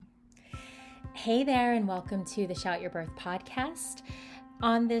Hey there, and welcome to the Shout Your Birth podcast.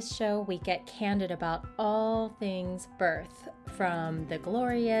 On this show, we get candid about all things birth, from the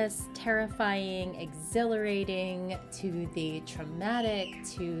glorious, terrifying, exhilarating, to the traumatic,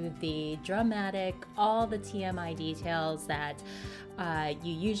 to the dramatic, all the TMI details that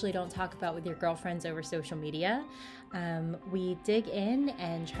you usually don't talk about with your girlfriends over social media. We dig in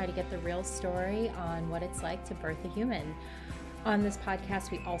and try to get the real story on what it's like to birth a human. On this podcast,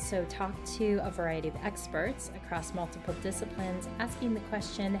 we also talk to a variety of experts across multiple disciplines, asking the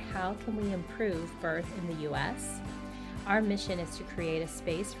question, how can we improve birth in the U.S.? Our mission is to create a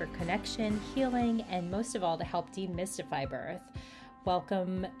space for connection, healing, and most of all, to help demystify birth.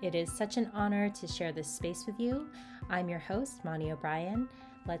 Welcome. It is such an honor to share this space with you. I'm your host, Moni O'Brien.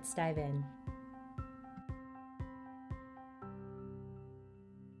 Let's dive in.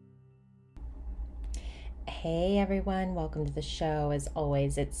 Hey everyone, welcome to the show. As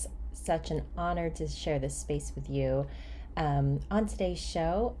always, it's such an honor to share this space with you. On today's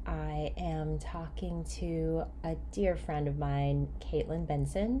show, I am talking to a dear friend of mine, Caitlin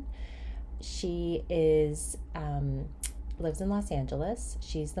Benson. She is lives in Los Angeles.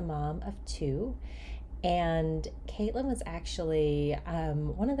 She's the mom of two. And Caitlin was actually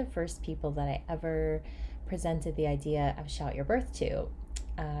one of the first people that I ever presented the idea of Shout Your Birth to.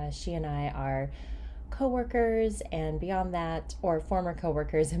 She and I are co-workers, and beyond that, or former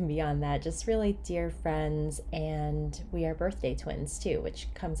co-workers, and beyond that, just really dear friends. And we are birthday twins too, which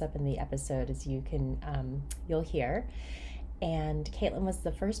comes up in the episode, as you can you'll hear. And Caitlin was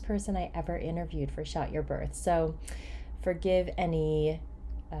the first person I ever interviewed for Shout Your Birth, so forgive any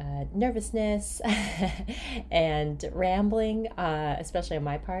nervousness and rambling, especially on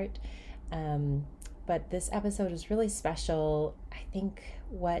my part. But this episode is really special. I think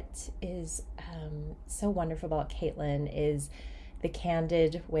what is so wonderful about Caitlin is the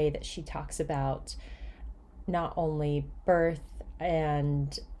candid way that she talks about not only birth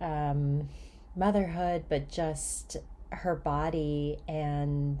and motherhood, but just her body,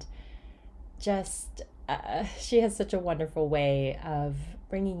 and just she has such a wonderful way of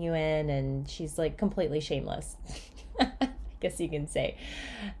bringing you in, and she's like completely shameless. Guess you can say.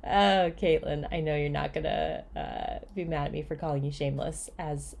 Oh, Caitlin, I know you're not gonna be mad at me for calling you shameless,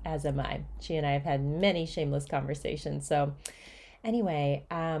 as am I. She and I have had many shameless conversations. So anyway,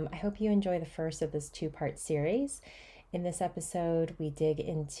 I hope you enjoy the first of this two-part series. In this episode, we dig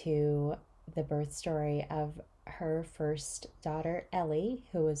into the birth story of her first daughter, Ellie,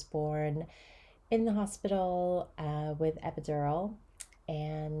 who was born in the hospital with epidural.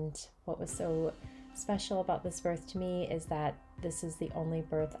 And what was so special about this birth to me is that this is the only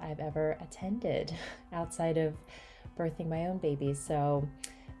birth I've ever attended outside of birthing my own baby. So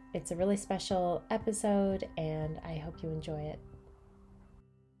it's a really special episode, and I hope you enjoy it.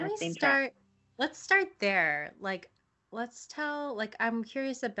 Let's start there. I'm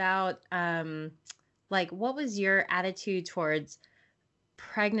curious about what was your attitude towards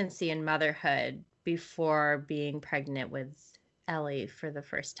pregnancy and motherhood before being pregnant with Ellie for the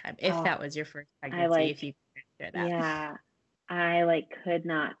first time, if that was your first pregnancy, if you could share that. Yeah, I could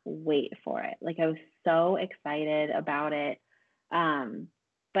not wait for it. I was so excited about it.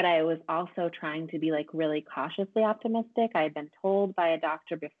 But I was also trying to be really cautiously optimistic. I had been told by a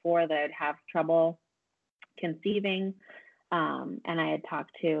doctor before that I'd have trouble conceiving. And I had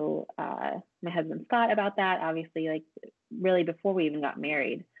talked to my husband, Scott, about that. Obviously, really before we even got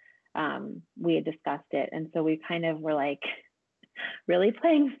married, we had discussed it. And so we kind of were really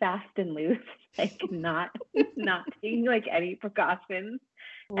playing fast and loose, not taking any precautions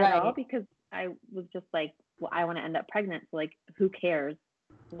at all, because I was just well, I want to end up pregnant. So who cares?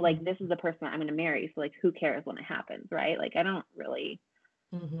 This is the person I'm going to marry. So who cares when it happens, right? I don't really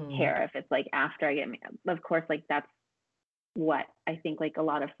care if it's after I get married. Of course, that's what I think a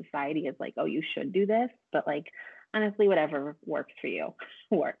lot of society is oh, you should do this. But honestly, whatever works for you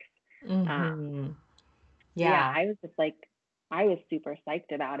works. Yeah, I was just I was super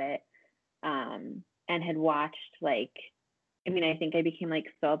psyched about it, and had watched I think I became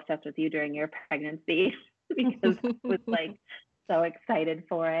so obsessed with you during your pregnancy because I was so excited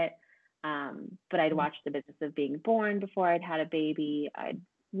for it. But I'd watched The Business of Being Born before I'd had a baby. I'd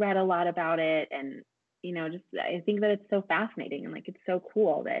read a lot about it, and just I think that it's so fascinating, and it's so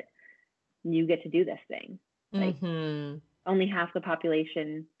cool that you get to do this thing. Only half the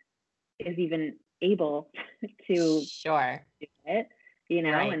population is even able to do it,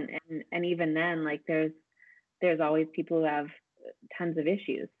 and even then there's always people who have tons of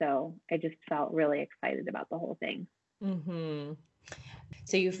issues. So I just felt really excited about the whole thing.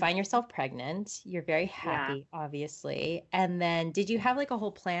 So you find yourself pregnant. You're very Yeah. happy, obviously. And then did you have like a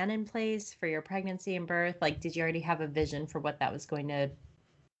whole plan in place for your pregnancy and birth? Like, did you already have a vision for what that was going to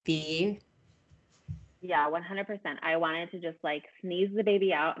be? Yeah, 100%. I wanted to just like sneeze the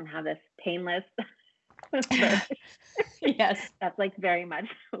baby out and have this painless birth. Yes. That's like very much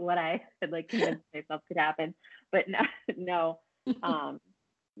what I had like convinced myself could happen. But no, no, um,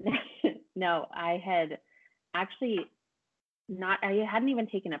 no, I had actually I hadn't even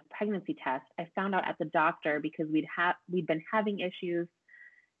taken a pregnancy test. I found out at the doctor because we'd been having issues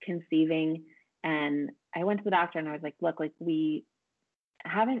conceiving, and I went to the doctor and I was like, look, like we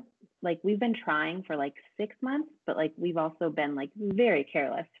haven't like we've been trying for like 6 months, but like we've also been like very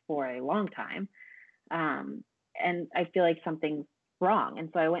careless for a long time. And I feel like something's wrong. And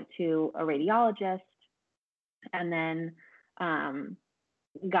so I went to a radiologist and then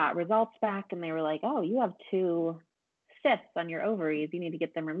got results back, and they were like, oh, you have two cysts on your ovaries. You need to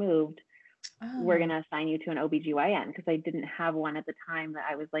get them removed. We're going to assign you to an OBGYN, because I didn't have one at the time that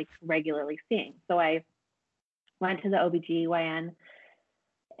I was like regularly seeing. So I went to the OBGYN,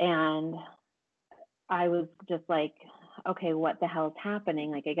 and I was just like, okay, what the hell is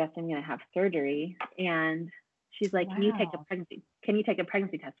happening? Like, I guess I'm going to have surgery. And she's like, can you take a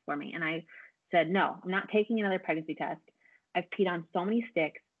pregnancy test for me? And I said, no, I'm not taking another pregnancy test. I've peed on so many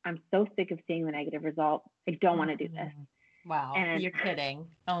sticks. I'm so sick of seeing the negative result. I don't want to do this. Wow. And you're kidding.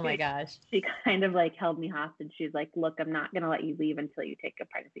 Oh my gosh. She kind of like held me hostage. She's like, look, I'm not going to let you leave until you take a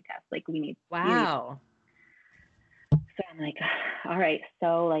pregnancy test. Like, wow. So I'm like, all right.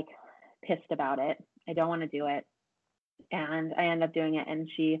 So like pissed about it. I don't want to do it. And I end up doing it. And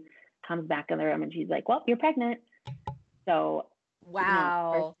she comes back in the room and she's like, well, you're pregnant. So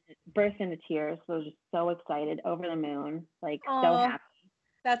wow. Burst into tears. So I was just so excited, over the moon, like so happy.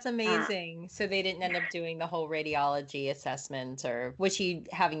 That's amazing. So they didn't end up doing the whole radiology assessment, or was she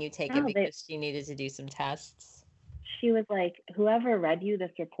having you take it because she needed to do some tests? She was like, whoever read you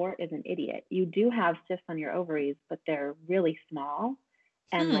this report is an idiot. You do have cysts on your ovaries, but they're really small,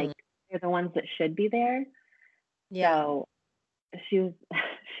 and like they're the ones that should be there. Yeah. So she was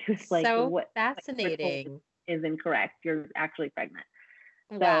like, so what fascinating is incorrect. You're actually pregnant.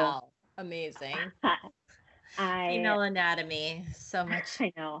 Wow. So, amazing. Female anatomy. So much.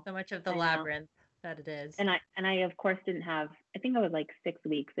 I know. So much of the labyrinth that it is. And I of course didn't have, I think I was like 6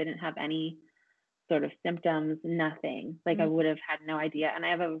 weeks. I didn't have any sort of symptoms, nothing. Like I would have had no idea. And I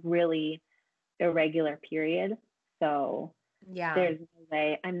have a really irregular period. So there's no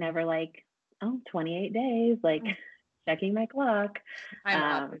way. I'm never like, oh, 28 days, like checking my clock. I'm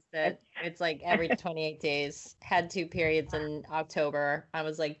opposite. It's like every 28 days. Had 2 periods in October. I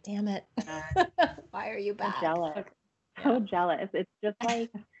was like, damn it. Why are you back? I'm jealous. So jealous. It's just like,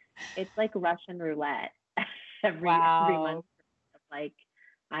 it's like Russian roulette every month. Like,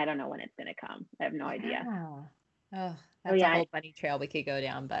 I don't know when it's going to come. I have no idea. Oh, that's a whole bunny trail we could go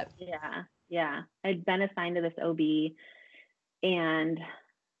down, but. Yeah. I'd been assigned to this OB, and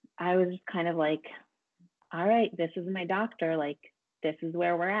I was just kind of like, all right, this is my doctor. Like, this is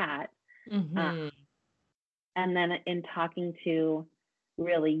where we're at. And then in talking to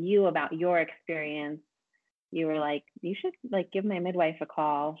really you about your experience, you were like, you should like give my midwife a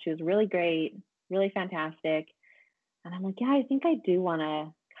call. She was really great, really fantastic. And I'm like, yeah, I think I do want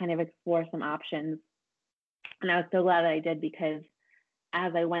to kind of explore some options. And I was so glad that I did, because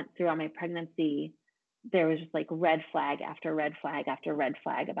as I went through on my pregnancy, there was just like red flag after red flag after red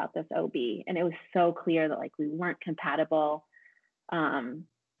flag about this OB. And it was so clear that like we weren't compatible.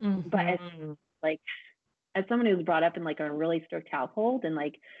 But as someone who's brought up in like a really strict household, and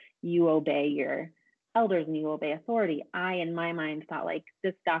like you obey your elders and you obey authority, I, in my mind, thought like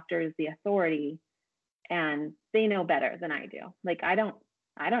this doctor is the authority and they know better than I do. Like, I don't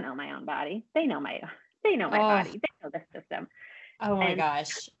know my own body. They know my body. They know the system. Oh my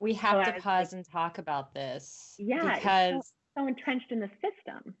gosh. We have to pause and talk about this. Yeah. Because it's so entrenched in the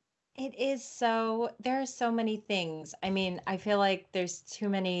system. It is so, there are so many things. I mean, I feel like there's too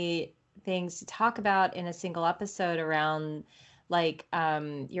many things to talk about in a single episode around like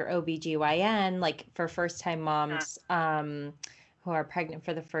your OBGYN, like for first time moms who are pregnant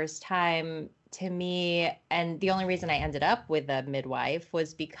for the first time. To me, and the only reason I ended up with a midwife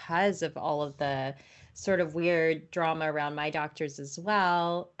was because of all of the sort of weird drama around my doctors as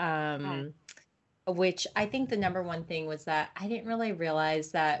well. Which I think the number one thing was that I didn't really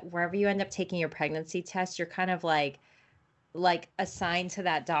realize that wherever you end up taking your pregnancy test, you're kind of like assigned to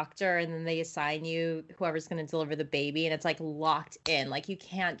that doctor, and then they assign you whoever's going to deliver the baby, and it's like locked in. Like you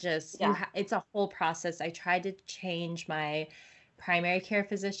can't just, it's a whole process. I tried to change my primary care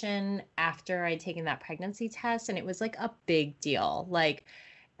physician after I'd taken that pregnancy test, and it was like a big deal. Like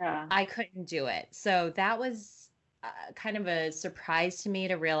Yeah. I couldn't do it. So that was kind of a surprise to me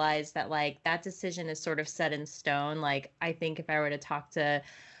to realize that like that decision is sort of set in stone. Like I think if I were to talk to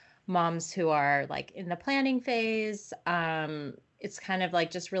moms who are like in the planning phase, it's kind of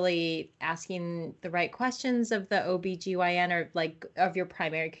like just really asking the right questions of the OBGYN or like of your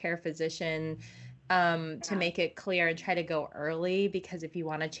primary care physician, to Yeah. make it clear and try to go early, because if you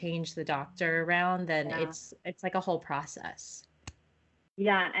want to change the doctor around, then Yeah. it's like a whole process.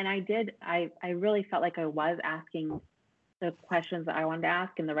 Yeah. And I really felt like I was asking the questions that I wanted to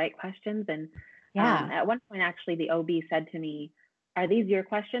ask and the right questions. And Yeah. at one point, actually, the OB said to me, "Are these your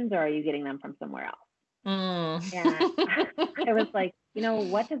questions or are you getting them from somewhere else?" Mm. And I was like,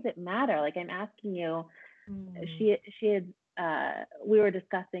 what does it matter? Like, I'm asking you. Mm. She had, we were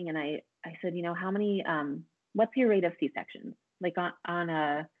discussing, and I said, how many, what's your rate of C-sections? Like on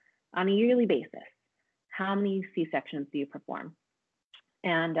a yearly basis, how many C-sections do you perform?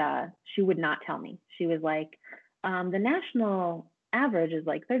 And she would not tell me. She was like, the national average is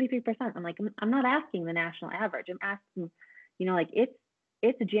like 33%. I'm like, I'm not asking the national average. I'm asking, like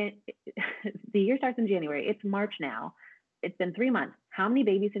the year starts in January. It's March now. It's been 3 months. How many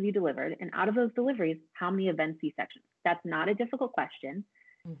babies have you delivered? And out of those deliveries, how many have been C-sections? That's not a difficult question.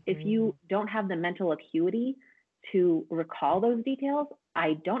 If Mhm. you don't have the mental acuity to recall those details,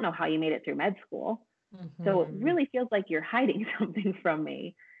 I don't know how you made it through med school. So it Mhm. really feels like you're hiding something from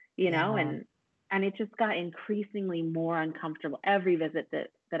me, Yeah. and it just got increasingly more uncomfortable every visit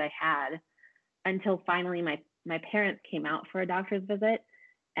that I had, until finally my parents came out for a doctor's visit,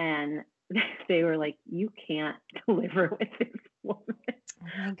 and they were like, "You can't deliver with this woman."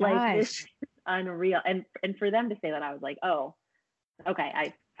 Oh my Like, this gosh. is unreal. And for them to say that, I was like, "Oh, okay,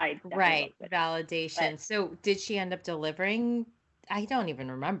 I definitely will Right. switch." But Validation. So did she end up delivering? I don't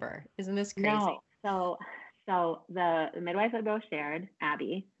even remember. Isn't this no. crazy? So the midwife that both shared,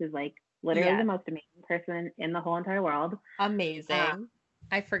 Abby, who's like literally the Yeah. most amazing person in the whole entire world, uh, Amazing.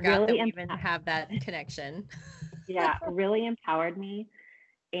 I forgot that really, we even have that connection. yeah, really empowered me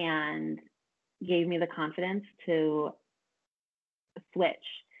and gave me the confidence to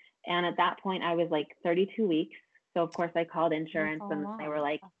switch. And at that point, I was like 32 weeks. So of course, I called That's insurance, so and they were long.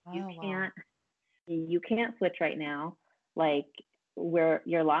 like, "You Oh, wow. can't, you can't switch right now. Like,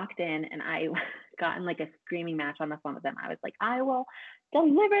 you're locked in." And I got in like a screaming match on the phone with them. I was like, "I will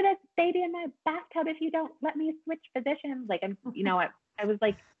deliver this baby in my bathtub if you don't let me switch physicians." Like, I was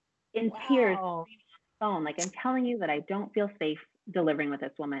like in tears Wow. on the phone. Like, I'm telling you that I don't feel safe delivering with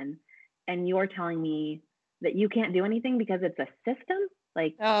this woman, and you're telling me that you can't do anything because it's a system.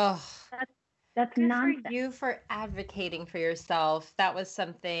 Like, Oh, that's that's good for nonsense. you for advocating for yourself. That was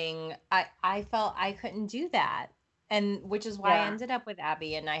something I felt I couldn't do that. And which is why I Yeah, ended up with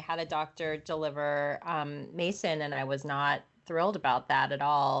Abby, and I had a doctor deliver Mason, and I was not thrilled about that at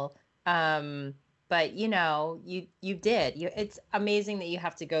all. But you did. It's amazing that you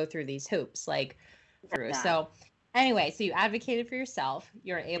have to go through these hoops like through. yeah, So anyway, so you advocated for yourself.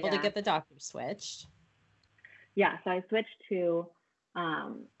 You're able to yeah. get the doctor switched. Yeah, so I switched to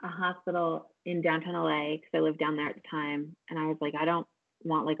a hospital in downtown LA because I lived down there at the time, and I was like, I don't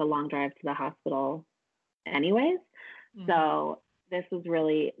want like a long drive to the hospital, anyways. Hmm. So this was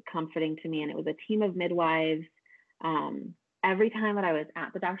really comforting to me, and it was a team of midwives. Every time that I was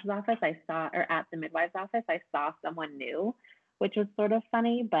at the doctor's office, or at the midwife's office, I saw someone new, which was sort of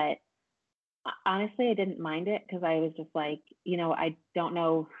funny, but honestly, I didn't mind it because I was just like, I don't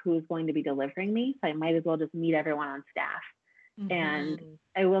know who's going to be delivering me, so I might as well just meet everyone on staff. And Hmm.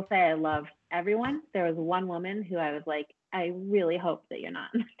 I will say I loved everyone. There was one woman who I was like, I really hope that you're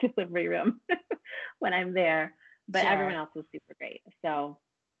not in the delivery room when I'm there. But everyone Sure. else was super great. So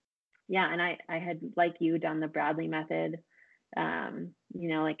yeah, and I had, like you, done the Bradley method,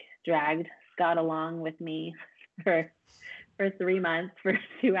 like dragged Scott along with me for 3 months for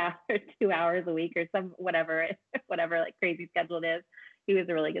 2 hours, 2 hours a week or some whatever like crazy schedule it is. He was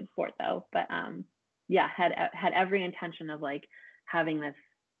a really good sport though. But yeah, had every intention of like having this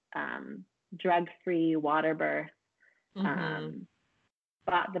drug-free water birth. Hmm. Um,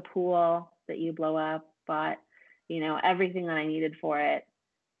 bought the pool that you blow up, bought everything that I needed for it.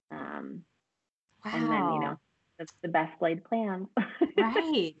 Um, and then Wow. the best laid plans.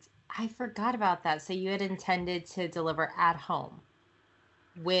 Right. I forgot about that. So you had intended to deliver at home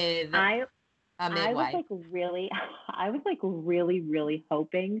with I a I was midwife. like really, I was like really, really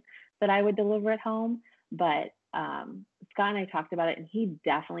hoping that I would deliver at home, but Scott and I talked about it, and he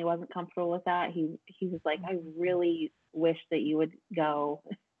definitely wasn't comfortable with that. He was like, I really wish that you would go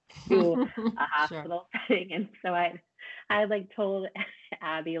to a Sure. hospital setting, and so I I like told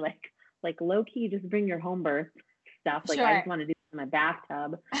Abby like low key, just bring your home birth stuff. Like I Sure. just want to do this in my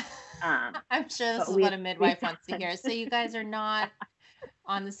bathtub. I'm sure this But is we what a we midwife wants to hear. So you guys are not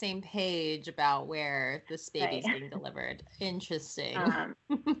on the same page about where this right. baby's being delivered. Interesting. Um,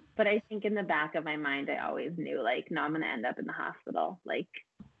 but I think in the back of my mind, I always knew like, no, I'm gonna end up in the hospital. Like,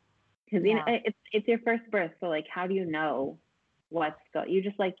 because you know Yeah. it's your first birth, so like, how do you know you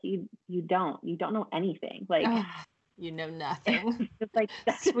just like you don't know anything. Like, Ah, you know nothing. it's just like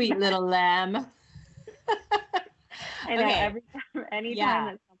that's Sweet little lamb. I know Okay. every time, anytime Yeah.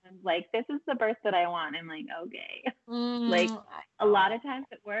 that someone's like, this is the birth that I want, I'm like, okay. Like I a lot know. of times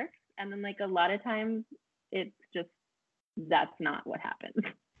it works, and then like a lot of times it's just that's not what happens.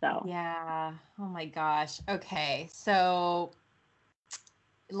 So Yeah. Oh my gosh. Okay. So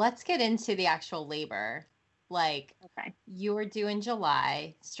let's get into the actual labor. Like okay. you were due in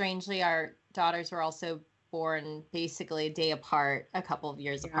July. Strangely, our daughters were also born basically a day apart, a couple of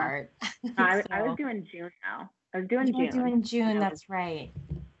years Yeah. apart. I was So doing June now. I was doing you were June. doing June, I was that's right.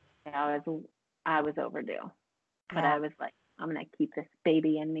 I was overdue. But Yeah. I was like, I'm gonna keep this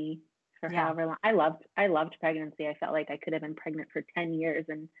baby in me for Yeah. however long. I loved pregnancy. I felt like I could have been pregnant for 10 years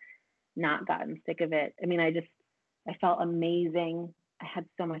and not gotten sick of it. I mean, I felt amazing. I had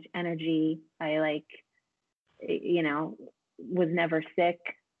so much energy. I like, you know, was never sick.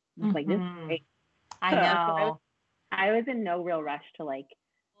 I was like, this is Hmm. great. I So know. I was in no real rush to like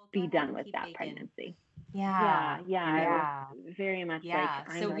Well, go be ahead done and with keep that baking. pregnancy. Yeah. Yeah. I was Yeah. very much like, Yeah.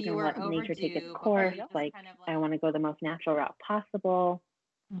 I'm So not you going to were let nature take its overdue, but were course. you just Like, kind of I like, want to go the most natural route possible.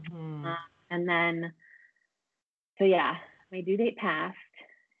 hmm. And then, so yeah, my due date passed,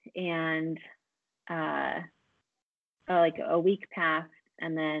 and uh, like a week passed,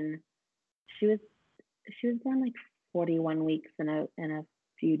 and then she was born like 41 weeks in a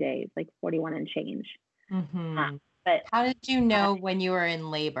few days, like 41 and change. Uh, Hmm. but How did you uh, know when you were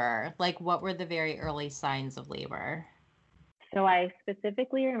in labor? Like, what were the very early signs of labor? so I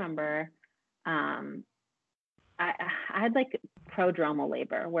specifically remember, um, I had like prodromal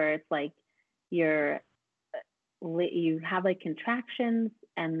labor, where it's like you're you have like contractions,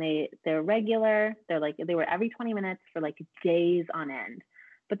 and they're regular. They were every 20 minutes for like days on end,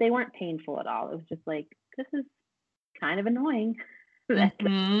 but they weren't painful at all. It was just like, this is kind of annoying. Yeah.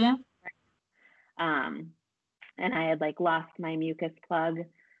 Hmm. um and I had like lost my mucus plug,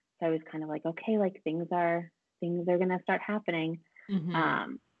 so I was kind of like, okay, like things are gonna start happening. Hmm.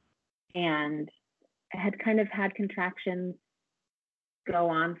 um and I had kind of had contractions go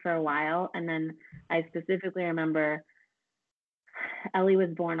on for a while, and then I specifically remember Ellie was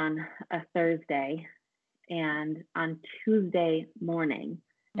born on a Thursday, and on Tuesday morning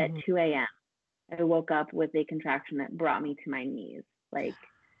at Hmm. 2 a.m., I woke up with a contraction that brought me to my knees. Like,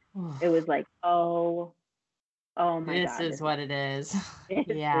 it was like, oh my This God, is what it is. this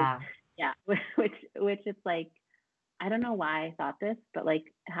is, Yeah. yeah, which it's like, I don't know why I thought this, but like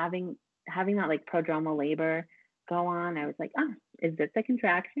having that like prodromal labor go on, I was like, oh, is this a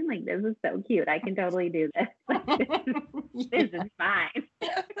contraction? Like, this is so cute. I can totally do this. Like, this Yeah. is fine.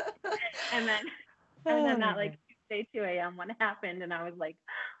 And then that Oh, like Tuesday 2 a.m. when it happened, and I was like,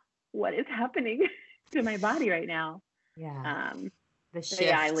 what is happening to my body right now? yeah. Um, The so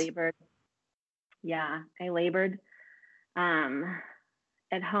yeah, I shift. labored. Yeah, I labored um,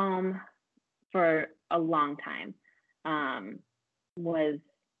 at home for a long time. Um, was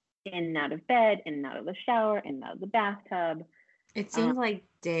in and out of bed, in and out of the shower, in and out of the bathtub. It Um, seemed like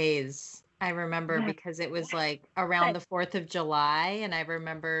days. I remember yeah, because it was like around the 4th of July, and I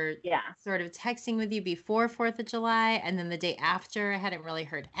remember yeah, sort of texting with you before 4th of July, and then the day after, I hadn't really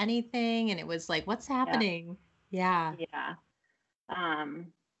heard anything, and it was like, what's yeah, happening? Yeah. yeah.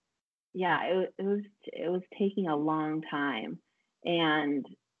 Um, yeah, it was taking a long time, and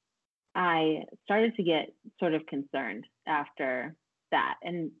I started to get sort of concerned after that.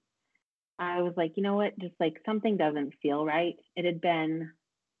 And I was like, you know what? Just like something doesn't feel right.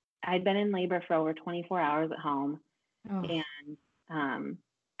 I'd been in labor for over 24 hours at home. Oh. And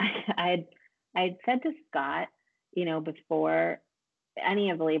I had said to Scott, you know, before any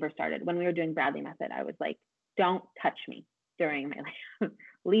of the labor started, when we were doing Bradley method, I was like, don't touch me during my labor.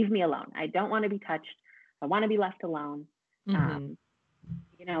 Leave me alone. I don't want to be touched. I want to be left alone. Hmm. Um,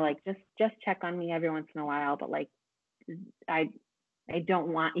 you know, like just check on me every once in a while, but like I I don't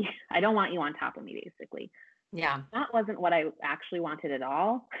want you I don't want you on top of me, basically. Yeah. That wasn't what I actually wanted at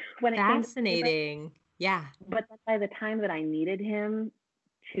all when it came to labor. Fascinating. Yeah. But by the time that I needed him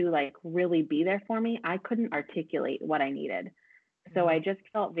to like really be there for me, I couldn't articulate what I needed. So I just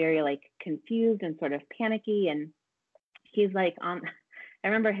felt very like confused and sort of panicky. And he's like on I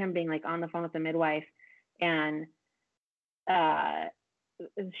remember him being like on the phone with the midwife, and uh,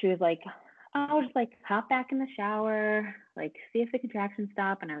 she was like, "I'll just like hop back in the shower, like see if the contractions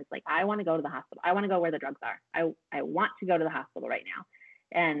stop." And I was like, "I want to go to the hospital. I want to go where the drugs are. I want to go to the hospital right now."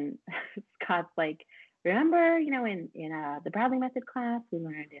 And Scott's like, "Remember, in the Bradley method class, we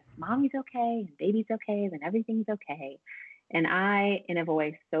learned if mommy's okay and baby's okay, then everything's okay." And I, in a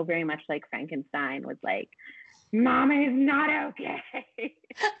voice so very much like Frankenstein, was like, "Mama is not okay."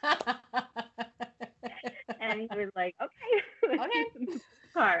 And he was like, "Okay." Okay.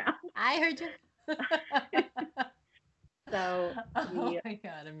 Car. I heard you. So Oh my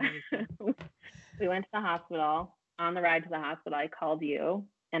God, amazing. we went to the hospital. On the ride to the hospital, I called you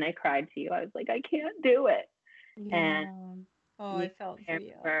and I cried to you. I was like, "I can't do it." Yeah. And Oh, you, I felt for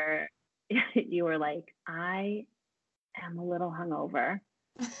you. you were like, "I am a little hungover."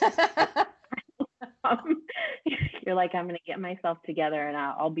 You're like, "I'm going to get myself together and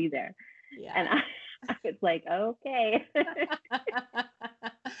I'll be there." Yeah. And I was like, "Okay."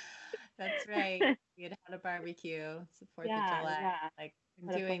 That's right. We had a barbecue. It's the 4th of July. Yeah. Like, I'm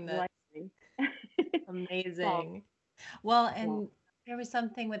What a doing fun this. life. Amazing. Well, Yeah. and there was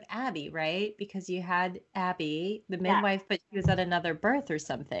something with Abby, right? Because you had Abby, the Yeah. midwife, but she was at another birth or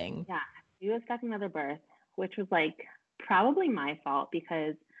something. Yeah. She was got another birth, which was like probably my fault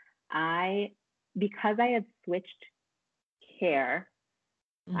because I had switched care,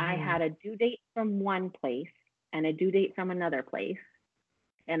 I Mhm. had a due date from one place and a due date from another place.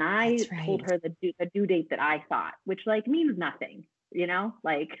 And I That's told right. her the due date that I thought, which like means nothing,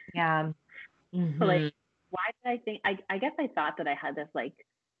 like Yeah. like Mhm. why did I think I guess I thought that I had this like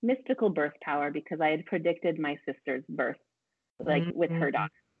mystical birth power because I had predicted my sister's birth like with her Mhm.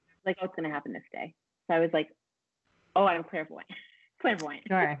 daughter. Like, "Oh, it's gonna happen this day." So I was like, "Oh, I'm clairvoyant." Clairvoyant.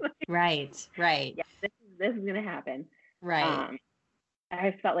 Sure. Right. Right. Yeah, this is gonna happen. Right. Um,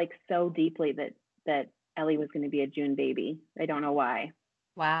 I felt like so deeply that Ellie was going to be a June baby. I don't know why.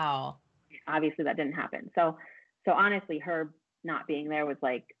 Wow. Obviously, that didn't happen. So honestly, her not being there was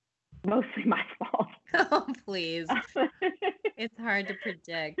like mostly my fault. Oh, please. It's hard to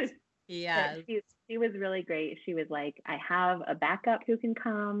predict. But Yes. she was really great. She was like, "I have a backup who can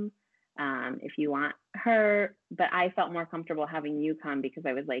come if you want her." But I felt more comfortable having you come because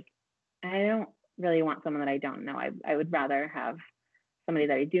I was like, I don't really want someone that I don't know. I would rather have somebody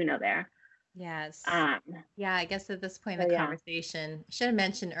that I do know there. Yes. Um, Yeah, I guess at this point so in the yeah, conversation, I should have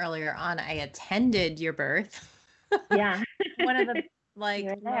mentioned earlier on, I attended your birth. yeah, One of the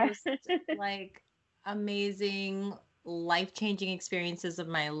you're there. most amazing, life-changing experiences of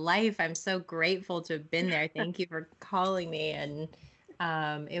my life. I'm so grateful to have been there. Thank you for calling me. And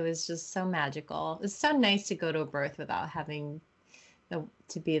it was just so magical. It's so nice to go to a birth without having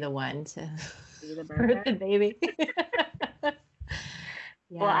to be the one to Be the birth birther. the baby.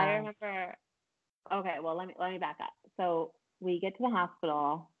 Well, I Yeah. remember. Okay, well let me back up. So we get to the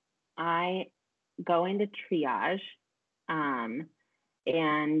hospital. I go into triage, um,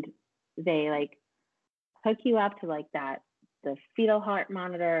 and they like hook you up to like the fetal heart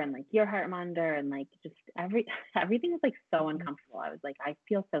monitor and like your heart monitor and like just everything was like so uncomfortable. I was like, I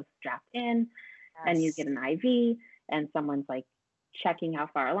feel so strapped in, and you Yes. get an IV and someone's like checking how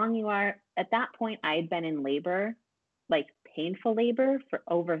far along you are. At that point, I had been in labor, like painful labor for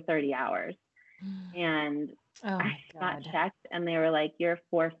over 30 hours. And Oh I my got God. checked and they were like, "You're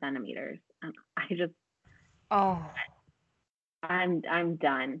 4 centimeters." And Oh, I'm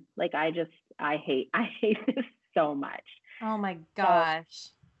done. Like I hate this so much. oh my So gosh.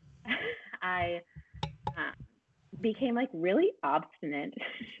 I uh, became like really obstinate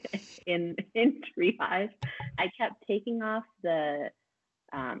in triage. I kept taking off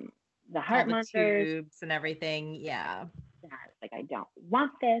um, the All heart the monitors. tubes and everything. Yeah. Like, I don't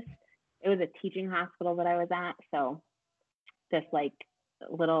want this. It was a teaching hospital that I was at, so this like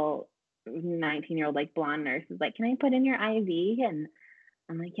little 19-year-old like blonde nurse is like, "Can I put in your IV?" And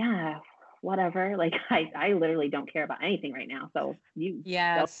I'm like, "Yeah, whatever." Like I literally don't care about anything right now, so you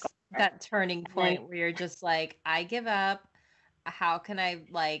go Yes. for it. That turning And then point where you're just like, I give up. How can I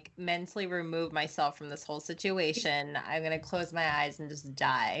like mentally remove myself from this whole situation? I'm gonna close my eyes and just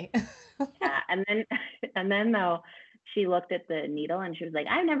die. yeah, and then and then though she looked at the needle and she was like,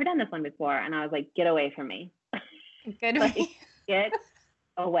 "I've never done this one before," and I was like, "Get away from me!" Good Like, way. get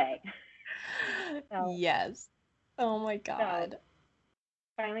away. So Yes. Oh my so God.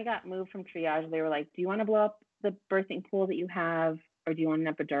 finally got moved from triage. They were like, "Do you want to blow up the birthing pool that you have, or do you want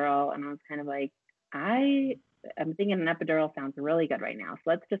an epidural?" And I was kind of like, I'm thinking an epidural sounds really good right now.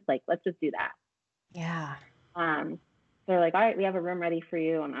 So let's just do that. Yeah. So they're like, "All right, we have a room ready for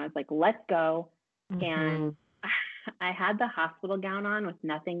you." And I was like, "Let's go." Mm-hmm. And I had the hospital gown on with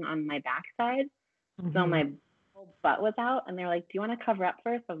nothing on my backside. So Mm-hmm. my whole butt was out, and they're like, "Do you want to cover up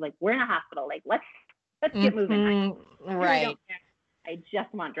first?" I was like, "We're in a hospital. Like, let's get moving. I really Right. don't care. I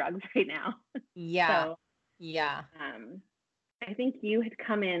just want drugs right now." Yeah. So, Yeah. I think you had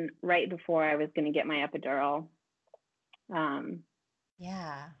come in right before I was going to get my epidural.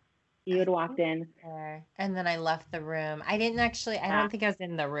 Yeah. You had walked in. There. And then I left the room. I didn't actually, I don't think I was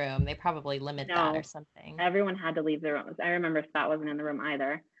in the room. They probably limit that or No, something. everyone had to leave the room. I remember Scott wasn't in the room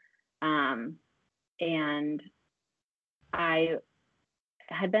either. And I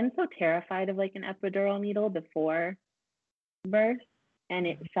had been so terrified of like an epidural needle before birth, and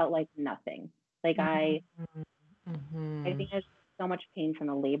it felt like nothing. Like I think there's so much pain from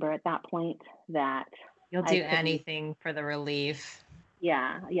the labor at that point that You'll do anything for the relief.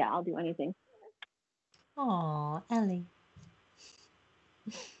 Yeah, I'll do anything. Oh, Ellie.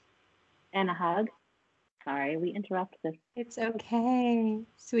 And a hug. Sorry, we interrupt this. It's okay,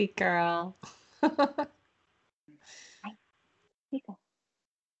 sweet girl.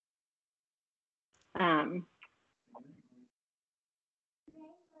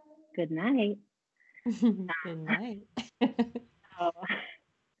 Good night. Good night.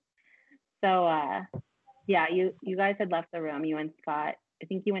 So, yeah, you guys had left the room. You and Scott, I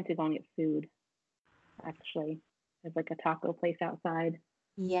think you went to go and get food. Actually, there's like a taco place outside.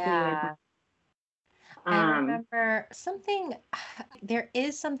 Yeah. I remember something, there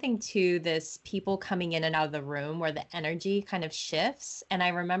is something to this people coming in and out of the room where the energy kind of shifts. And I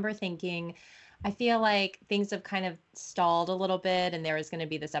remember thinking, I feel like things have kind of stalled a little bit and there was going to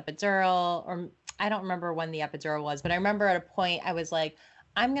be this epidural, or I don't remember when the epidural was, but I remember at a point I was like,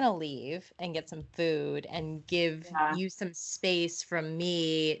 I'm going to leave and get some food and give you some space from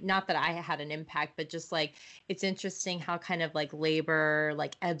me. Not that I had an impact, but just like, it's interesting how kind of like labor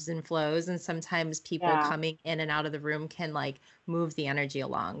like ebbs and flows. And sometimes people coming in and out of the room can like move the energy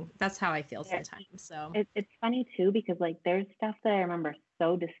along. That's how I feel sometimes. So it's funny too, because like there's stuff that I remember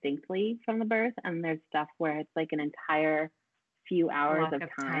so distinctly from the birth, and there's stuff where it's like an entire few hours of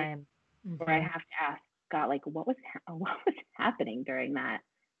time where I have to ask Scott, like, what was happening during that?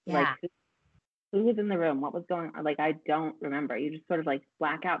 Yeah. Like, who was in the room? What was going on? Like, I don't remember. You just sort of like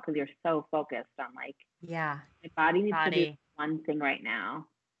black out because you're so focused on like, my body needs to do one thing right now,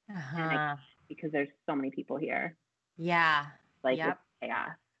 and because there's so many people here. Yeah. Like it's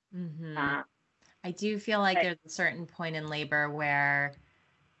chaos. I do feel like there's a certain point in labor where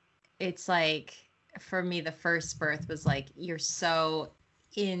it's like, for me, the first birth was like, you're so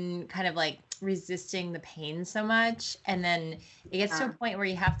in kind of like resisting the pain so much. And then it gets to a point where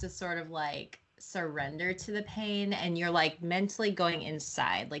you have to sort of like surrender to the pain and you're like mentally going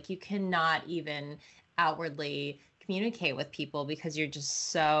inside. Like you cannot even outwardly communicate with people because you're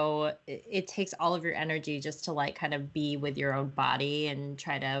just so, it takes all of your energy just to like kind of be with your own body and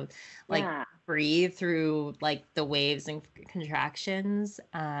try to like breathe through like the waves and contractions.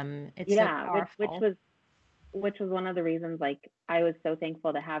 It's so powerful. Which was one of the reasons like I was so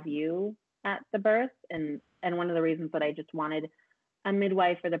thankful to have you at the birth, and one of the reasons that I just wanted a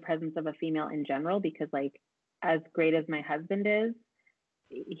midwife or the presence of a female in general, because like as great as my husband is,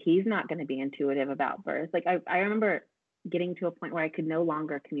 he's not going to be intuitive about birth. Like I remember getting to a point where I could no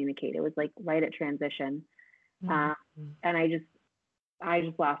longer communicate. It was like right at transition. And I just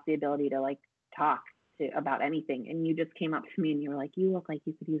lost the ability to like talk about anything. And you just came up to me and you were like, you look like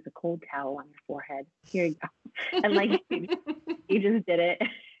you could use a cold towel on your forehead. Here you go. And like, you just did it.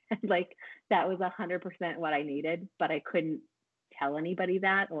 And like, that was 100% what I needed, but I couldn't tell anybody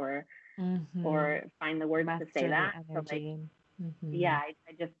that or find the words to say that. So like, I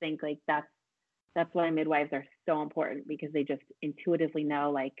just think like that's why midwives are so important, because they just intuitively know,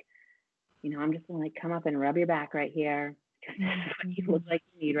 like, you know, I'm just gonna like come up and rub your back right here because this is what you look like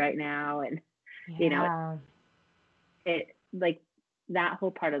you need right now. And you know, it like that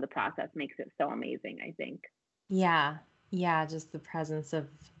whole part of the process makes it so amazing, I think. Yeah, just the presence of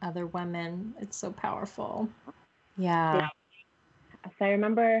other women, it's so powerful. Yeah. So I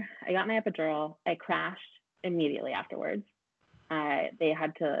remember I got my epidural. I crashed immediately afterwards. They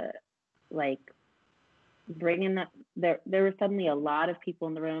had to like bring in there were suddenly a lot of people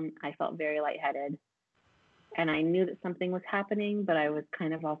in the room. I felt very lightheaded, and I knew that something was happening, but I was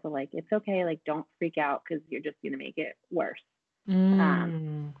kind of also like, it's okay, like don't freak out because you're just going to make it worse.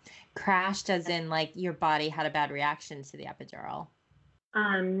 Crashed as in like your body had a bad reaction to the epidural.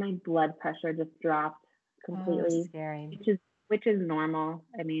 My blood pressure just dropped completely. Scary. Which is normal.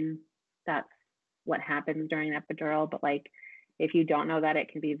 I mean, that's what happens during an epidural, but like if you don't know that, it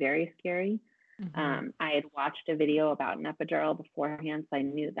can be very scary. I had watched a video about an epidural beforehand, so I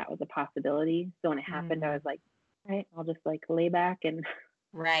knew that was a possibility. So when it happened, I was like, all right, I'll just like lay back and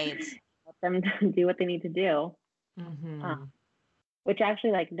let them do what they need to do. Mm-hmm. Which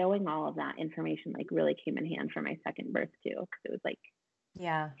actually, like, knowing all of that information, like, really came in hand for my second birth too, because it was like,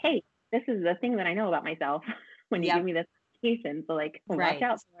 Yeah. hey, this is the thing that I know about myself when you give Yep. me this medication, so like, watch Right.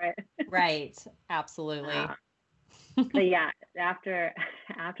 out for it. Right. Absolutely. But yeah, after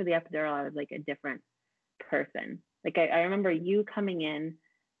the epidural, I was like a different person. Like I remember you coming in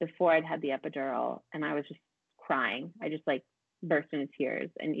before I'd had the epidural, and I was just crying. I just like burst into tears,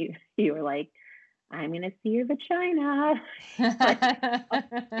 and you were like, "I'm gonna see your vagina," like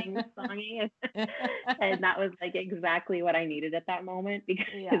sing songy, and that was like exactly what I needed at that moment because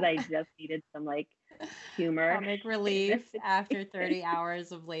Yeah. I just needed some like humor Comic in this relief after situation. 30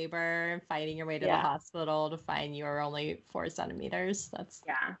 hours of labor and fighting your way to the Yeah, hospital to find you were only 4 centimeters. That's,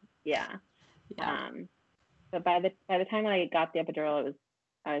 yeah. yeah. But by the time I got the epidural,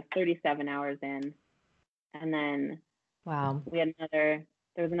 I was 37 hours in, and then Wow. there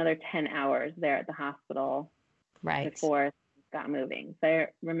was another 10 hours there at the hospital Right. before things got moving. So I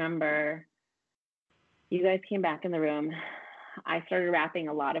remember you guys came back in the room. I started rapping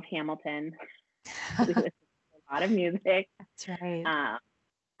a lot of Hamilton. We listened to a lot of music. That's right.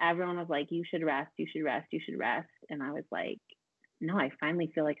 Everyone was like, "You should rest. You should rest. You should rest." And I was like, "No, I finally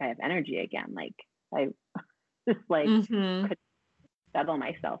feel like I have energy again." Like I just like Mm-hmm. could settle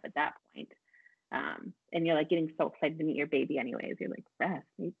myself at that point. And you're like getting so excited to meet your baby anyways. You're like, rest,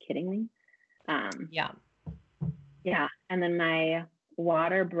 are you kidding me? Yeah. Yeah. And then my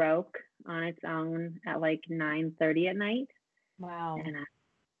water broke on its own at like 9:30 at night. Wow. And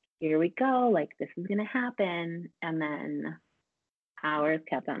here we go. Like this is going to happen. And then hours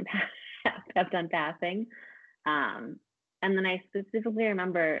kept on passing. And then I specifically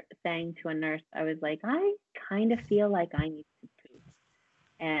remember saying to a nurse, I was like, I kind of feel like I need to poop.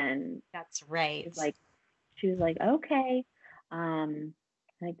 And That's right. she was like, okay,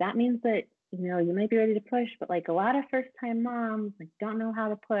 like that means that you might be ready to push, but like a lot of first time moms like don't know how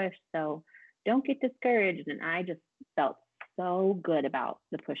to push, so don't get discouraged. And I just felt so good about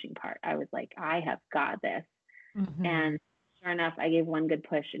the pushing part. I was like, I have got this. Mm-hmm. And sure enough, I gave one good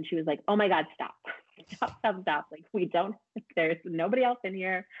push, and she was like, oh my god, stop. Stop. Like we don't, there's nobody else in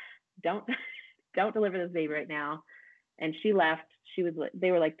here. Don't don't deliver this baby right now. And she left.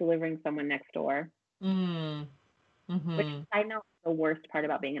 They were like delivering someone next door. Mm-hmm. Which Mm-hmm. I know the worst part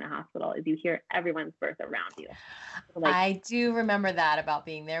about being in a hospital is you hear everyone's birth around you. So like, I do remember that about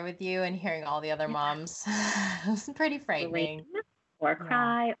being there with you and hearing all the other yeah, moms. It was pretty scream frightening. or Yeah.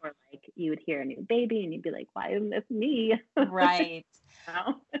 cry, or like you would hear a new baby and you'd be like, why isn't this me? Right.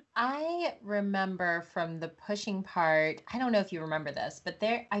 No? I remember from the pushing part, I don't know if you remember this, but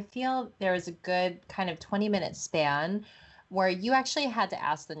I feel there was a good kind of 20-minute span where you actually had to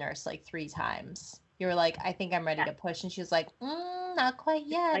ask the nurse like 3 times. You were like, I think I'm ready Yeah. to push. And she was like, not quite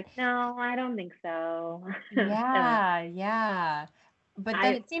yet. Like, no, I don't think so. And Yeah, yeah. But then I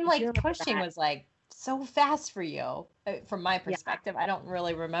it seemed do like remember pushing that. was like so fast for you. From my Yeah. perspective, I don't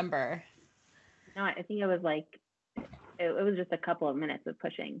really remember. No, I think it was like, it was just a couple of minutes of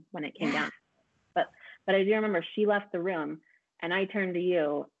pushing when it came Yeah. down. But I do remember she left the room and I turned to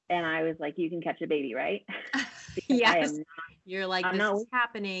you and I was like, you can catch a baby, right? Because Yes. You're like, I'm this not, is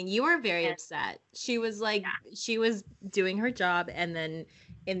happening. You were very and upset. She was like, yeah, she was doing her job. And then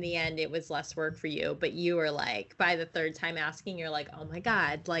in the end, it was less work for you. But you were like, by the third time asking, you're like, oh my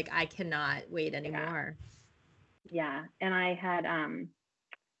God, like, I cannot wait yeah, anymore. yeah. And I had,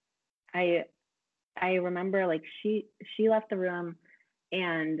 I, I remember like she left the room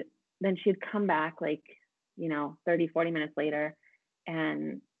and then she'd come back like, 30, 40 minutes later.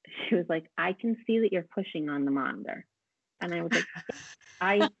 And she was like, I can see that you're pushing on the monitor. And I was like,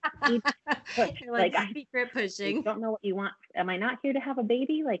 I need to push. You're like Like, secret I pushing. don't know what you want. Am I not here to have a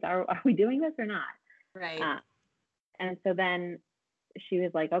baby? Like, are we doing this or not? Right. Uh, and so then she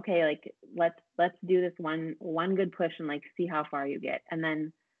was like, okay, like let's do this one good push and like see how far you get. And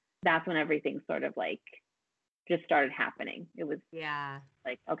then that's when everything sort of like just started happening. It was Yeah.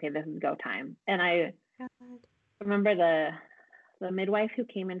 like, okay, this is go time. And I God. remember the midwife who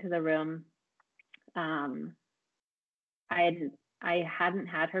came into the room. Um, I hadn't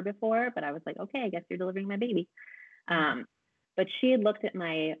had her before, but I was like, okay, I guess you're delivering my baby. But she had looked at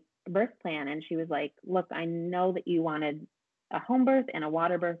my birth plan and she was like, look, I know that you wanted a home birth and a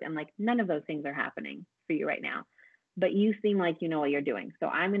water birth, and like none of those things are happening for you right now. But you seem like you know what you're doing. So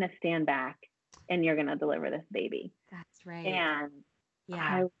I'm going to stand back and you're going to deliver this baby. That's right. And Yeah.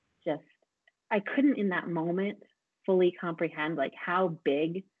 I just, I couldn't in that moment fully comprehend like how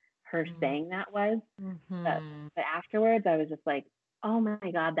big her saying that was. But, Mm-hmm. but afterwards, I was just like, oh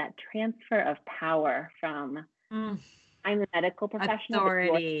my God, that transfer of power from Mm. I'm the medical professional, but you're the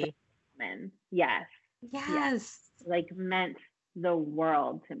Authority. woman. Yes. Yes. Yes. like meant the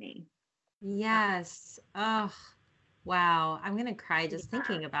world to me. Yes. Oh, wow. I'm gonna cry just Yeah,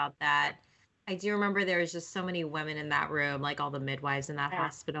 thinking about that. I do remember there was just so many women in that room, like all the midwives in that yeah,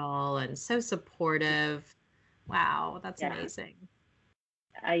 hospital, and so supportive. Wow, that's yeah. amazing.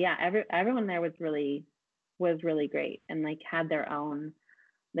 Yeah. Everyone there was really great, and like had their own.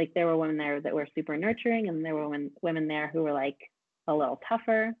 Like there were women there that were super nurturing, and there were women there who were like a little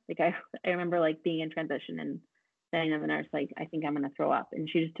tougher. Like I remember like being in transition and saying to the nurse, like, I think I'm gonna throw up, and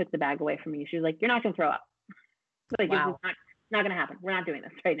she just took the bag away from me. She was like, "You're not gonna throw up. Like it's just Wow. not gonna happen. We're not doing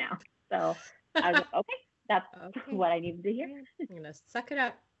this right now." So I was like, okay, that's Okay. what I needed to hear. I'm gonna suck it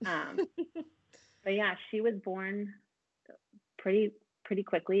up. Um, but yeah, she was born pretty pretty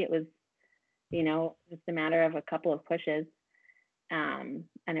quickly. It was, just a matter of a couple of pushes.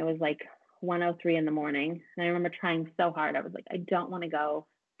 And it was like 1:03 in the morning. And I remember trying so hard. I was like, I don't want to go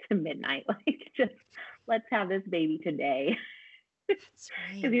to midnight. Like, just let's have this baby today. That's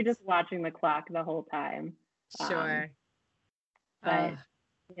Because you're right. just watching the clock the whole time. Um, Sure. but Oh,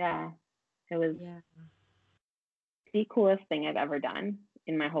 yeah, it was yeah. the coolest thing I've ever done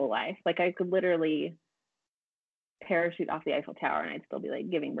in my whole life. Like, I could literally parachute off the Eiffel Tower and I'd still be like,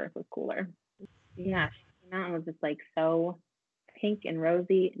 giving birth was cooler. Yeah, she came out and was just like so pink and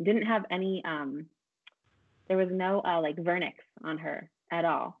rosy. Didn't have any there was no like vernix on her at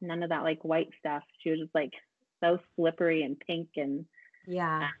all. None of that like white stuff. She was just like so slippery and pink and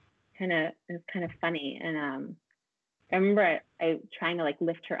uh, Yeah. kind of it was kind of funny. And I remember I trying to like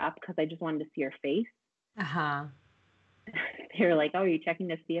lift her up because I just wanted to see her face. Uh-huh. They were like, "Oh, are you checking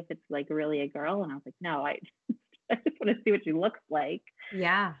to see if it's like really a girl?" And I was like, "No, I just want to see what she looks like."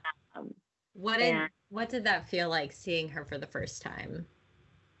 Yeah. Um, What and did what did that feel like seeing her for the first time?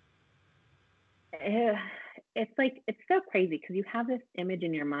 it, it's like it's so crazy because you have this image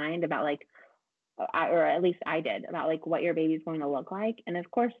in your mind about like or at least I did, about like what your baby's going to look like. And of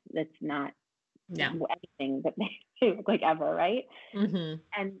course, it's not No. anything that they look like ever, right? Mm-hmm.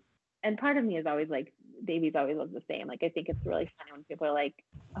 And and part of me is always like, babies always look the same. Like I think it's really funny when people are like,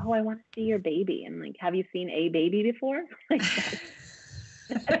 "Oh, I want to see your baby," and like, "Have you seen a baby before?" Like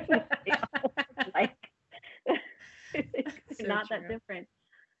that's what they all look like. So Not that true. different.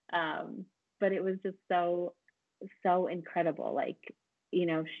 But it was just so incredible. Like,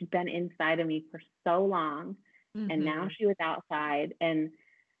 she'd been inside of me for so long, and now Mm-hmm. she was outside. And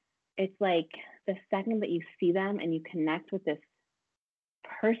it's like the second that you see them and you connect with this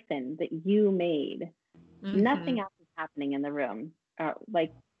person that you made, Mm-hmm. nothing else is happening in the room.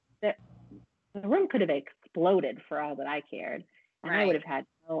 Like the, the room could have exploded for all that I cared, and I would Right. have had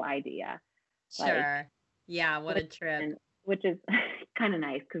no idea. Like, Sure. Yeah, what a trip. and which is kind of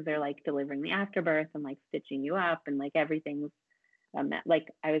nice because they're like delivering the afterbirth and like stitching you up and like everything's like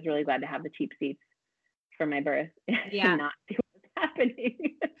I was really glad to have the cheap seats for my birth and Yeah. not see what's happening.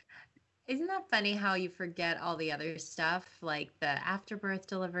 Isn't that funny how you forget all the other stuff, like the afterbirth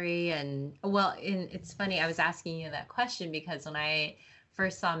delivery? And well, it's funny, I was asking you that question because when I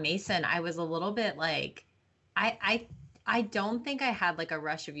first saw Mason, I was a little bit like, I, I, I don't think I had like a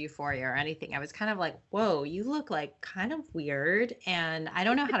rush of euphoria or anything. I was kind of like, whoa, you look like kind of weird. And I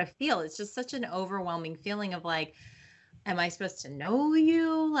don't know how to feel. It's just such an overwhelming feeling of like, am I supposed to know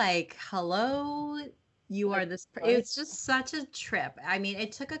you? Like, hello, you are Like, this. what? It's just such a trip. I mean,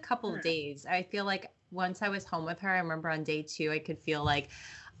 it took a couple of days. I feel like once I was home with her, I remember on day two, I could feel like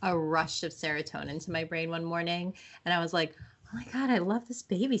a rush of serotonin to my brain one morning. And I was like, oh my God, I love this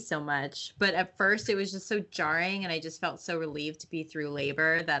baby so much. But at first, it was just so jarring. And I just felt so relieved to be through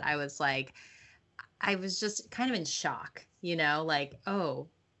labor that I was like, I was just kind of in shock, like, oh,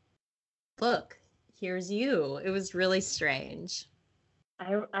 look, here's you. It was really strange.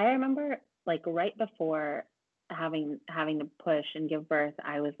 I remember like right before having to push and give birth,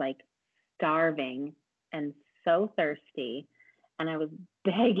 I was like starving and so thirsty, and I was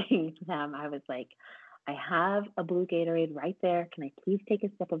begging them. I was like, I have a blue Gatorade right there. Can I please take a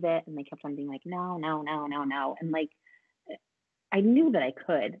sip of it? And they kept on being like, no, no, no, no, no. And like, I knew that I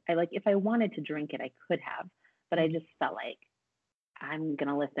could. I like, if I wanted to drink it, I could have, but I just felt like I'm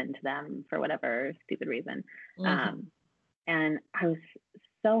gonna listen to them for whatever stupid reason. Mhm. Um, and I was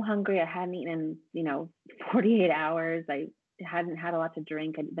so hungry. I hadn't eaten in, 48 hours. I hadn't had a lot to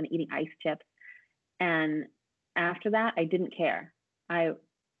drink. I'd been eating ice chips. And after that, I didn't care. I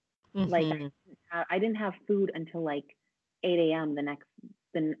like Mhm. I didn't have food until like 8 a.m.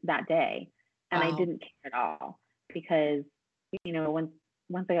 That day, and I Wow. didn't care at all because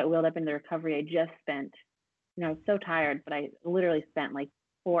once I got wheeled up into the recovery, I just spent I was so tired, but I literally spent like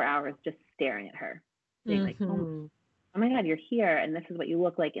 4 hours just staring at her, being like, Mhm. oh my God, you're here, and this is what you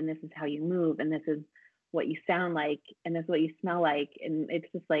look like, and this is how you move, and this is what you sound like, and this is what you smell like. And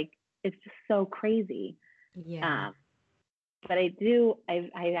it's just so crazy. Yeah. But I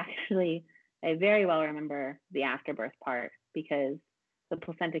very well remember the afterbirth part, because the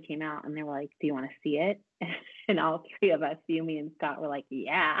placenta came out and they were like, do you want to see it? And all three of us, you, me, and Scott, were like,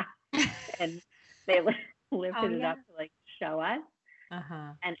 yeah. And they lifted it up to like show us.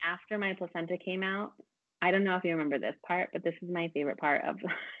 Uh-huh. And after my placenta came out, I don't know if you remember this part, but this is my favorite part of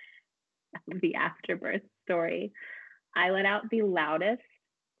the afterbirth story. I let out the loudest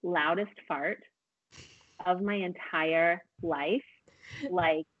fart of my entire life.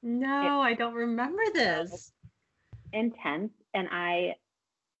 Like, no, I don't remember this. So intense. And I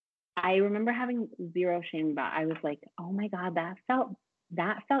remember having zero shame about it. I was like, oh my God, that felt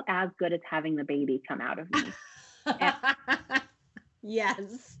as good as having the baby come out of me.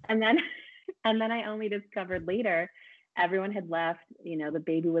 Yes. And then I only discovered later, everyone had left, the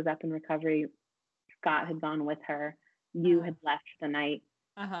baby was up in recovery. Scott had gone with her. You had left the night.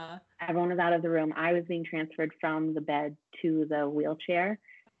 Everyone was out of the room. I was being transferred from the bed to the wheelchair.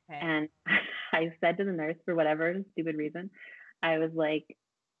 Okay. And I said to the nurse, for whatever stupid reason, I was like,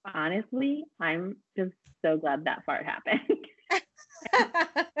 honestly, I'm just so glad that fart happened.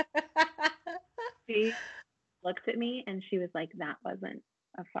 She looked at me and she was like, that wasn't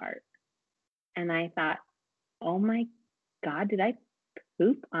a fart. And I thought, oh my God, did I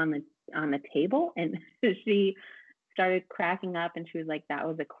poop on the table? And she started cracking up and she was like, that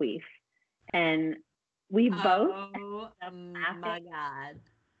was a queef. And we both my God,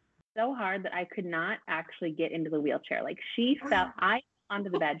 so hard that I could not actually get into the wheelchair. Like, I fell onto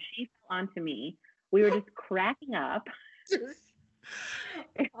the bed, she fell onto me. We were just cracking up.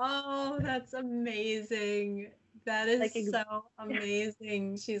 Oh, that's amazing. That is like, so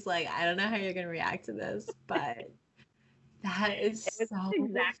amazing. She's like, I don't know how you're gonna react to this, but that is so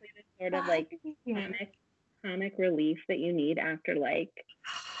exactly the sort of like comic relief that you need after like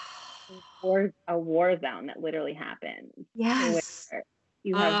a war zone that literally happened. Yes.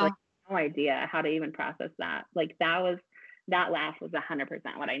 You have like no idea how to even process that. Like, that laugh was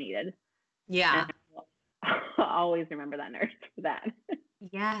 100% what I needed. Yeah. I'll always remember that nurse for that.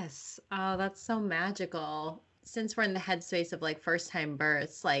 Yes. Oh, that's so magical. Since we're in the headspace of like first time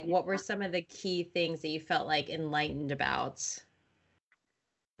births, like what were some of the key things that you felt like enlightened about?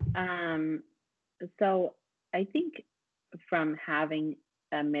 So I think from having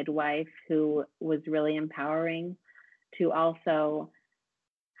a midwife who was really empowering, to also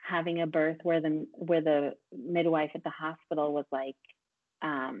having a birth where the midwife at the hospital was like,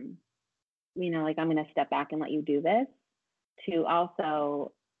 like, I'm going to step back and let you do this, to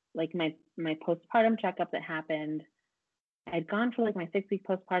also like my postpartum checkup that happened. I'd gone for like my 6-week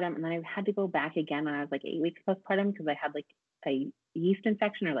postpartum, and then I had to go back again when I was like 8 weeks postpartum, because I had like a yeast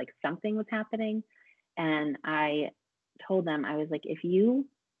infection or like something was happening. And I told them, I was like, if you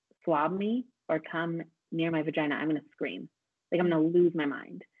swab me or come near my vagina, I'm going to scream. Like, I'm going to lose my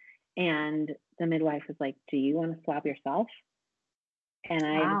mind. And the midwife was like, do you want to swab yourself? And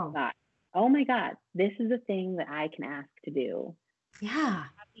I just thought, oh my God, this is a thing that I can ask to do. Yeah.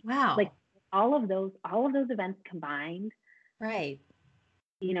 Wow. Like, all of those events combined, right,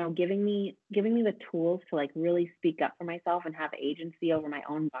 giving me the tools to like really speak up for myself and have agency over my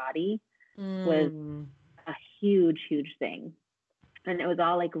own body was a huge thing. And it was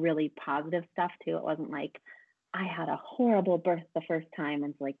all like really positive stuff too. It wasn't like I had a horrible birth the first time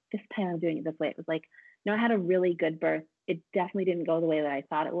and like, this time I'm doing it this way. It was like, no, I had a really good birth. It definitely didn't go the way that I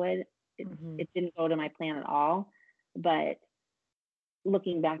thought it would. It didn't go to my plan at all. But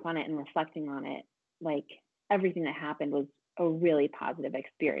looking back on it and reflecting on it, like, everything that happened was a really positive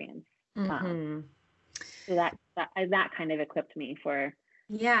experience. So that kind of equipped me for.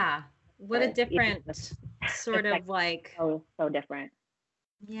 Yeah. What a different sort of like. Oh, so different.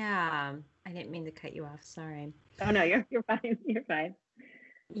 Yeah. I didn't mean to cut you off. Sorry. Oh no, you're fine. You're fine.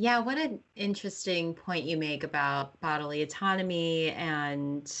 Yeah, what an interesting point you make about bodily autonomy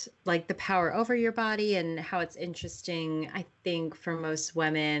and like the power over your body, and how it's interesting. I think for most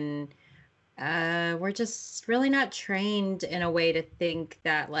women, we're just really not trained in a way to think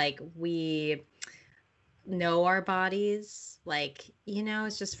that like we know our bodies. Like,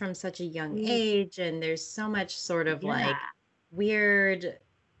 it's just from such a young age, and there's so much sort of like weird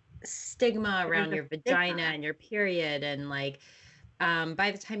stigma around your vagina and your period, and like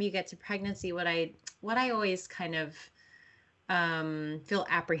by the time you get to pregnancy, what I always kind of feel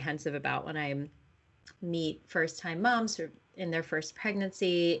apprehensive about when I meet first time moms or in their first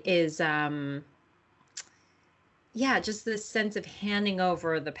pregnancy is just this sense of handing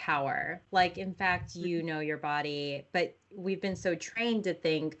over the power. Like, in fact, you know your body, but we've been so trained to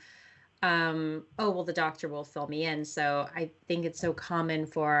think, oh, well, the doctor will fill me in. So I think it's so common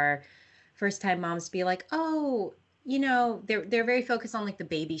for first time moms to be like, oh, they're very focused on like the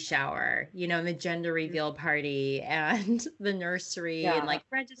baby shower, and the gender reveal party and the nursery and Yeah, like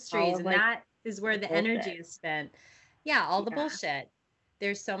all registries. of And like that is where the the energy bullshit. is spent. Yeah, all the Yeah, bullshit.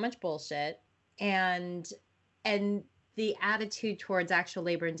 There's so much bullshit. And the attitude towards actual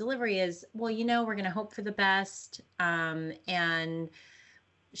labor and delivery is, well, we're going to hope for the best, and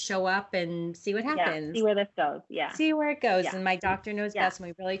show up and see what yeah. See happens, where this goes. Yeah, see where it goes. yeah, And my doctor knows yeah, best, and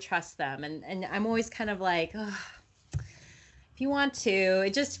we really trust them. And I'm always kind of like, oh, if you want to,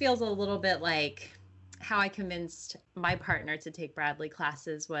 it just feels a little bit like how I convinced my partner to take Bradley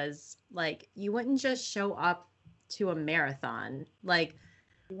classes was like, you wouldn't just show up to a marathon. Like,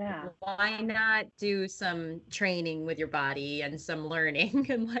 yeah, why not do some training with your body and some learning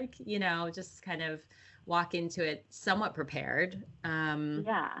and like, just kind of walk into it somewhat prepared.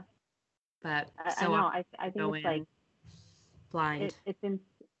 yeah. But I so know. often I think go it's like in blind.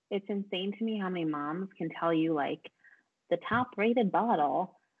 it's insane to me how many moms can tell you like the top rated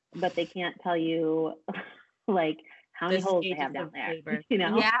bottle, but they can't tell you like how The many holes they stages have down of there, labor.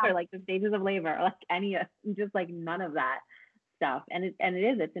 or Yeah. like the stages of labor, or like any just like none of that stuff.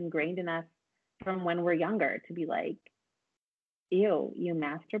 It's ingrained in us from when we're younger to be like, ew, you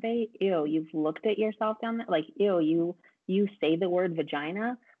masturbate, ew, you've looked at yourself down there, like, ew, you say the word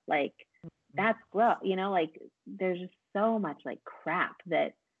vagina, like that's gross, like there's just so much like crap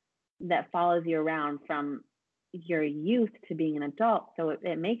that follows you around from your youth to being an adult. So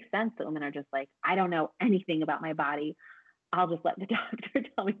it makes sense that women are just like, I don't know anything about my body. I'll just let the doctor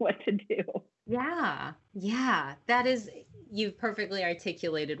tell me what to do. Yeah. Yeah. That is, you've perfectly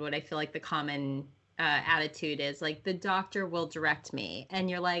articulated what I feel like the common attitude is. Like, the doctor will direct me. And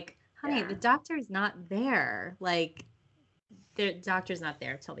you're like, honey, the Yeah. doctor's not there. Like, the doctor's not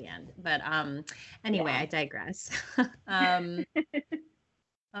there till the end. But anyway, Yeah. I digress. um,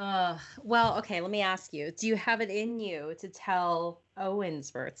 well, okay, let me ask you, do you have it in you to tell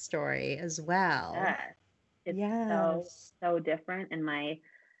Owen's birth story as well? Yes. It's so, Yes. so different. And my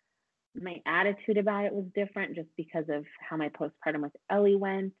attitude about it was different just because of how my postpartum with Ellie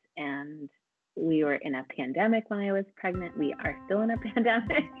went. And we were in a pandemic when I was pregnant. We are still in a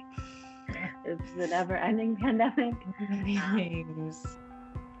pandemic. It's the never ending pandemic. Thanks.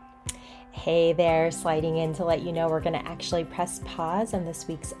 Hey there, sliding in to let you know we're going to actually press pause on this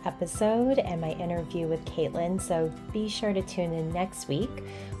week's episode and my interview with Caitlin. So be sure to tune in next week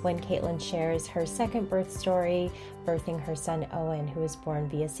when Caitlin shares her second birth story, birthing her son Owen, who was born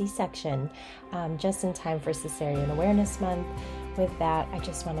via C-section, just in time for Cesarean Awareness Month. With that, I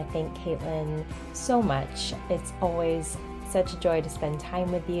just want to thank Caitlin so much. It's always such a joy to spend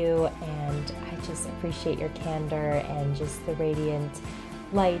time with you, and I just appreciate your candor and just the radiant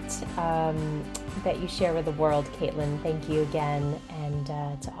light that you share with the world, Caitlin. Thank you again. And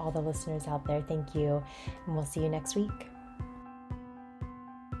to all the listeners out there, thank you. And we'll see you next week.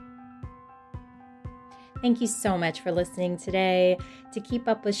 Thank you so much for listening today. To keep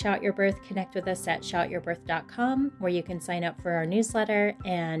up with Shout Your Birth, connect with us at shoutyourbirth.com, where you can sign up for our newsletter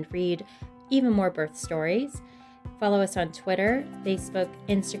and read even more birth stories. Follow us on Twitter, Facebook,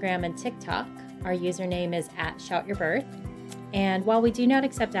 Instagram, and TikTok. Our username is at Shout Your Birth. And while we do not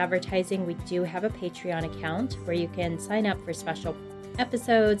accept advertising, we do have a Patreon account where you can sign up for special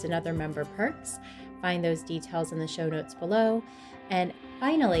episodes and other member perks. Find those details in the show notes below. And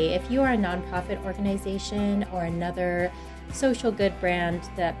finally, if you are a nonprofit organization or another social good brand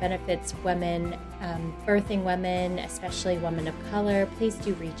that benefits women, birthing women, especially women of color, please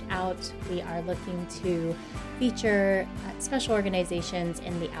do reach out. We are looking to feature special organizations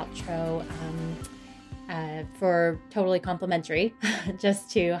in the outro for totally complimentary, just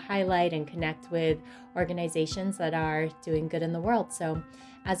to highlight and connect with organizations that are doing good in the world. So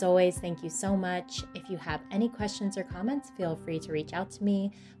as always, thank you so much. If you have any questions or comments, feel free to reach out to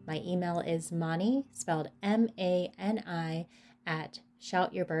me. My email is Mani, spelled M-A-N-I, at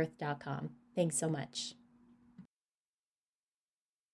shoutyourbirth.com. Thanks so much.